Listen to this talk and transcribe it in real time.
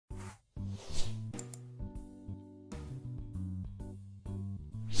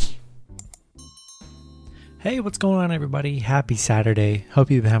Hey, what's going on, everybody? Happy Saturday. Hope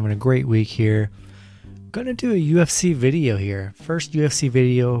you've been having a great week here. Gonna do a UFC video here. First UFC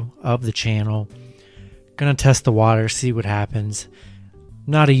video of the channel. Gonna test the water, see what happens.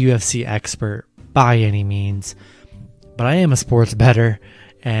 Not a UFC expert by any means, but I am a sports bettor.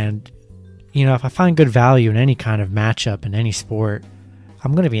 And, if I find good value in any kind of matchup in any sport,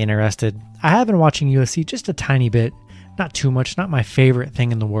 I'm gonna be interested. I have been watching UFC just a tiny bit. Not too much. Not my favorite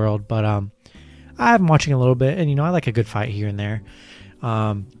thing in the world, but, I've been watching a little bit, and I like a good fight here and there.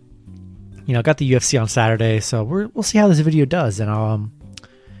 Got the UFC on Saturday, so we'll see how this video does, and I'll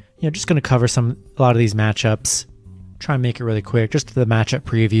just going to cover a lot of these matchups. Try and make it really quick, just the matchup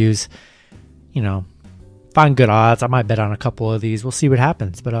previews. Find good odds. I might bet on a couple of these. We'll see what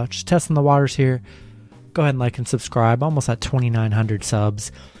happens, but just testing the waters here. Go ahead and like and subscribe. Almost at 2,900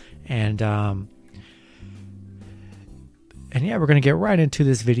 subs, and yeah, we're going to get right into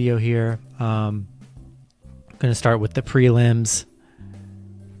this video here. Going to start with the prelims.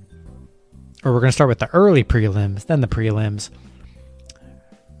 Or we're going to start with the early prelims, then the prelims.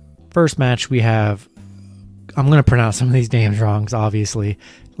 First match we have, I'm going to pronounce some of these names wrong, obviously.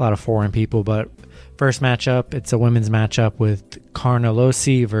 A lot of foreign people, but first matchup, it's a women's matchup with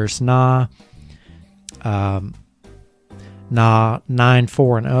Carnelossi versus Na. Na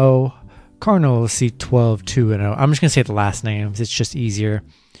 9-4-0. Carnelossi 12-2-0. I'm just going to say the last names. It's just easier.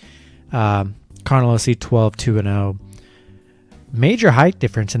 Carnelossi 12-2-0. Major height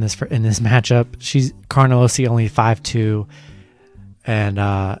difference in this matchup. Carnelossi only 5'2", and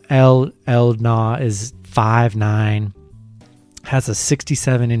El Na is 5'9", has a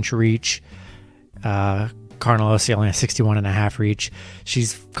 67-inch reach. Carnelossi only has 61.5 reach.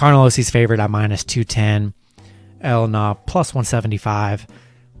 She's Carnelossi's favorite at -210. El Na plus 175.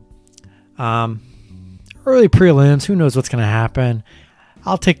 Early prelims, who knows what's going to happen?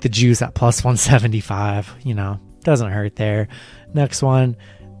 I'll take the juice at plus 175. Doesn't hurt there. Next one,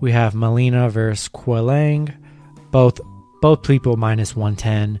 we have Molina versus Quillang. Both people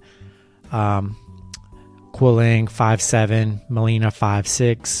 -110. Quillang 5'7", Molina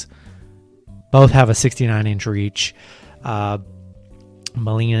 5'6". Both have a 69-inch reach.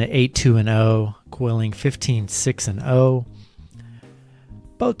 Molina 8-2-0. Quillang 15-6-0.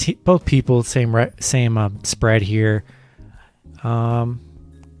 Both people same spread here.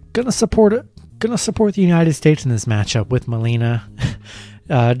 Gonna support the United States in this matchup with Molina.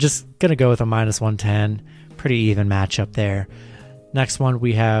 Just gonna go with a -110. Pretty even matchup there. Next one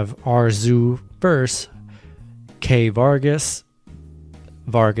we have Arzu versus K Vargas.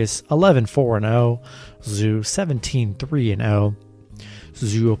 Vargas 11-4-0. Zhu 17-3-0.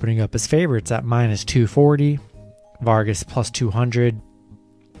 Zhu opening up his favorites at -240. Vargas plus 200.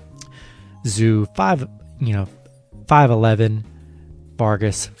 Zhu 5'11".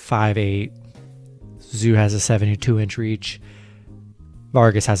 Vargas 5'8". Zhu has a 72-inch reach.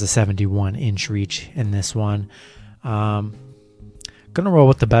 Vargas has a 71-inch reach in this one. Gonna roll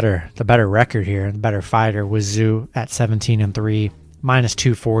with the better record here, the better fighter with Zhu at 17-3,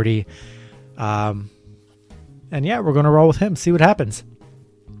 -240. And yeah, we're gonna roll with him. See what happens.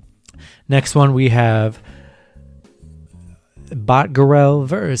 Next one we have Batgarel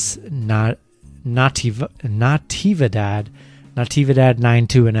versus Natividad. Natividad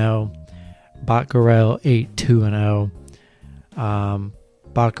 9-2-0. Batgarel 8-2-0.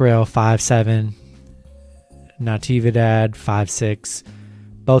 Batgarel 5'7". Natividad 5'6".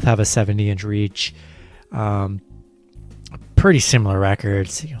 Both have a 70-inch reach. Pretty similar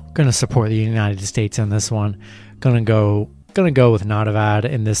records. Gonna support the United States on this one. Gonna go with Natividad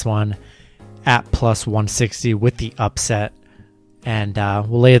in this one at plus 160 with the upset. And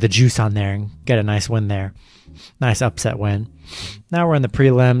we'll lay the juice on there and get a nice win there. Nice upset win. Now we're in the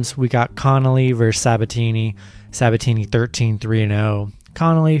prelims. We got Connolly versus Sabatini. Sabatini 13-3-0.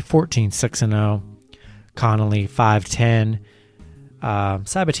 Connolly 14-6-0. Connolly 5'10".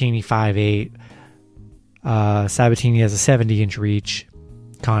 Sabatini 5'8". Sabatini has a 70-inch reach.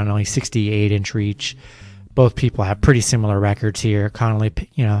 Connolly 68-inch reach. Both people have pretty similar records here. Connolly,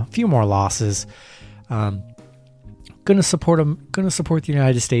 a few more losses. Gonna support him. Gonna support the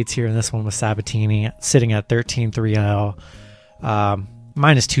United States here in this one with Sabatini sitting at 13-3-0.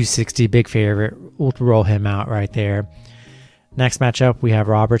 -260, big favorite. We'll roll him out right there. Next matchup, we have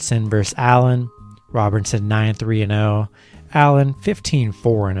Robertson versus Allen. Robertson 9-3-0. Allen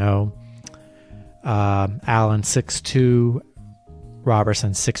 15-4-0. Allen 6'2".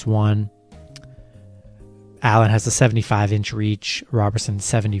 Robertson 6'1". Allen has a 75-inch reach. Robertson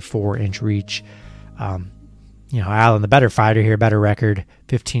 74-inch reach. Allen, the better fighter here, better record,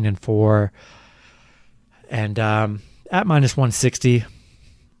 15-4. And at -160,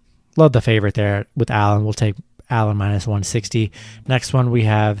 love the favorite there with Allen. We'll take Allen minus 160. Next one we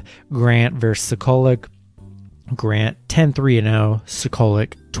have Grant versus Sokolik. Grant 10-3-0,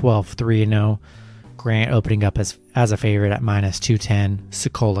 Sokolik 12-3-0. Grant opening up as a favorite at minus 210,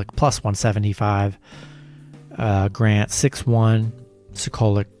 Sokolik plus 175. Grant 6'1",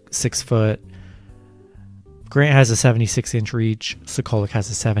 Sokolik 6 foot. Grant has a 76-inch reach. Sokolik has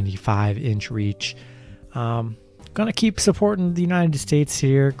a 75-inch reach. Gonna keep supporting the United States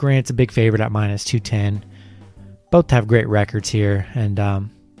here. Grant's a big favorite at minus 210. Both have great records here, and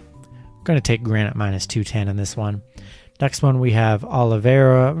going to take Grant at minus 210 in this one. Next one we have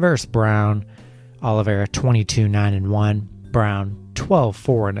Oliveira versus Brown. Oliveira 22-9-1. Brown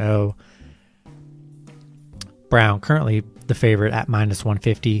 12-4-0. Brown currently the favorite at minus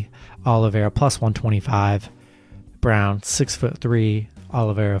 150. Oliveira plus 125. Brown 6'3".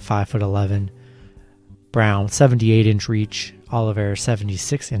 Oliveira 5'11". Brown 78-inch reach. Oliveira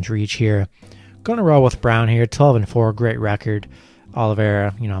 76-inch reach here. Going to roll with Brown here. 12-4, great record.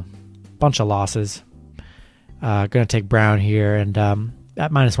 Oliveira, bunch of losses. Going to take Brown here, and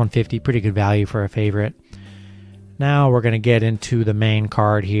at minus 150, pretty good value for a favorite. Now we're going to get into the main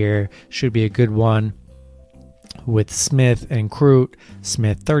card here. Should be a good one with Smith and Crute.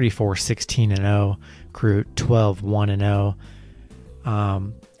 Smith 34-16-0. Crute 12-1-0.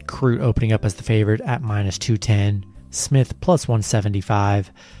 Crute opening up as the favorite at minus 210. Smith plus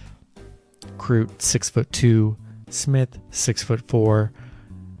 175. Crute 6'2". Smith 6'4".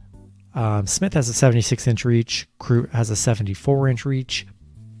 Smith has a 76-inch reach. Crute has a 74-inch reach.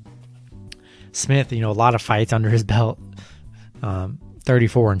 Smith, a lot of fights under his belt.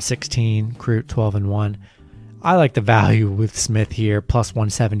 34-16. Crute 12-1. I like the value with Smith here, plus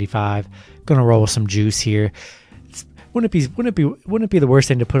 175. Gonna roll with some juice here. Wouldn't it be the worst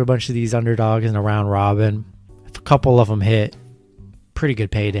thing to put a bunch of these underdogs in a round robin? If a couple of them hit, pretty good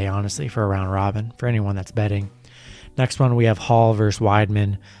payday, honestly, for a round robin for anyone that's betting. Next one we have Hall versus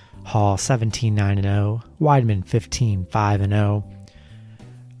Weidman. Hall 17-9-0. Weidman 15-5-0.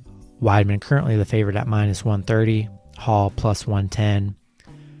 Weidman currently the favorite at minus 130. Hall plus 110.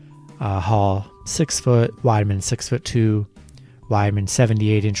 Hall 6 foot. Weidman 6'2". Weidman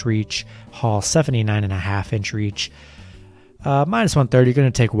 78-inch reach. Hall 79.5-inch reach. Minus 130.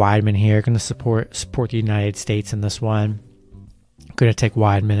 Going to take Weidman here. Going to support the United States in this one. Going to take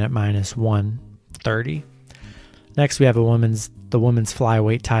Weidman at minus 130. Next, we have the women's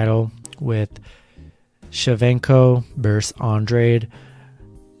flyweight title with Shevchenko versus Andrade.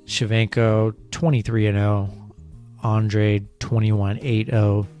 Shevchenko 23-0. Andrade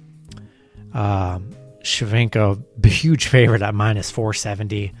 21-8-0. Shevchenko, huge favorite at minus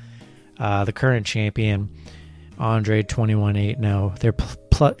 470. The current champion, Andrade 21-8-0. They're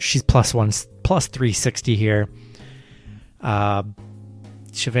she's plus 360 here. Shevchenko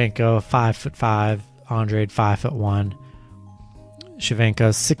 5'5", Andrade 5'1".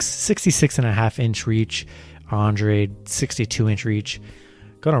 Shevchenko 66.5-inch reach, Andrade 62-inch reach.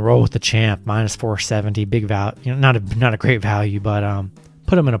 Gonna roll with the champ, minus 470, big value. Not a great value, but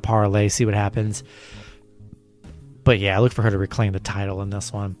put him in a parlay, see what happens. But yeah, look for her to reclaim the title in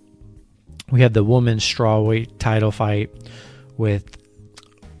this one. We have the women's strawweight title fight with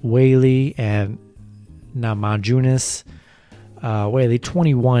Weili and Namajunas. Weili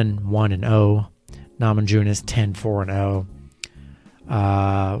 21-1-0. Namajunas 10-4-0.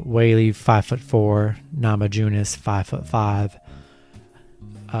 Weili 5'4". Namajunas 5'5".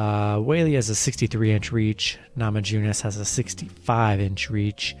 Weili has a 63-inch reach. Namajunas has a 65-inch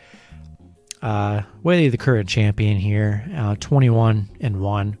reach. Weili, the current champion here,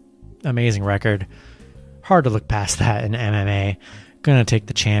 21-1. Amazing record. Hard to look past that in MMA. Gonna take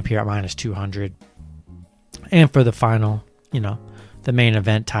the champ here at minus 200. And for the final, the main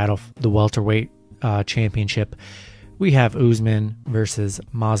event title, the welterweight championship, we have Usman versus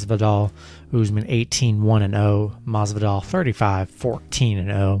Masvidal. Usman 18-1-0. Masvidal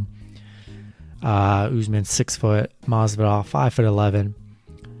 35-14-0. Usman 6 foot. Masvidal 5'11".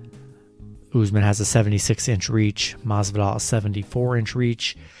 Usman has a 76-inch reach. Masvidal a 74-inch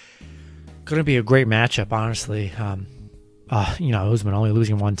reach. Going to be a great matchup, honestly. Usman only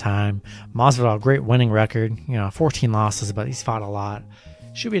losing one time. Masvidal, great winning record. 14 losses, but he's fought a lot.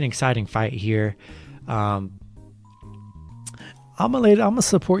 Should be an exciting fight here. I'm gonna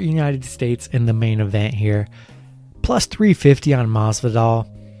support United States in the main event here. Plus 350 on Masvidal.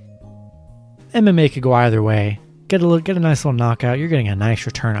 MMA could go either way. Get a nice little knockout. You're getting a nice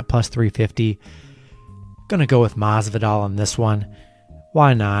return at plus 350. Gonna go with Masvidal on this one.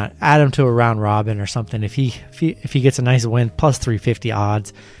 Why not? Add him to a round robin or something. If he gets a nice win, plus 350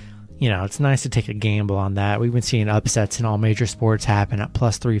 odds. it's nice to take a gamble on that. We've been seeing upsets in all major sports happen at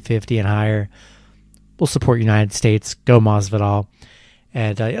plus 350 and higher. We'll support United States. Go Masvidal.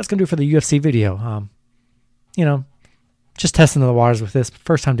 And that's going to do it for the UFC video. Just testing the waters with this.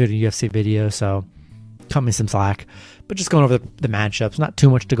 First time doing a UFC video, so cut me some slack. But just going over the matchups. Not too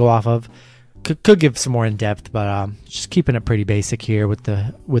much to go off of. Could give some more in depth, but just keeping it pretty basic here with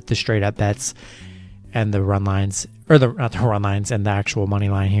the straight up bets and the run lines, or not the run lines and the actual money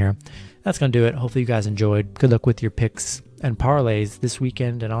line here. That's gonna do it. Hopefully you guys enjoyed. Good luck with your picks and parlays this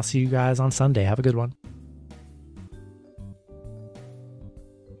weekend, and I'll see you guys on Sunday. Have a good one.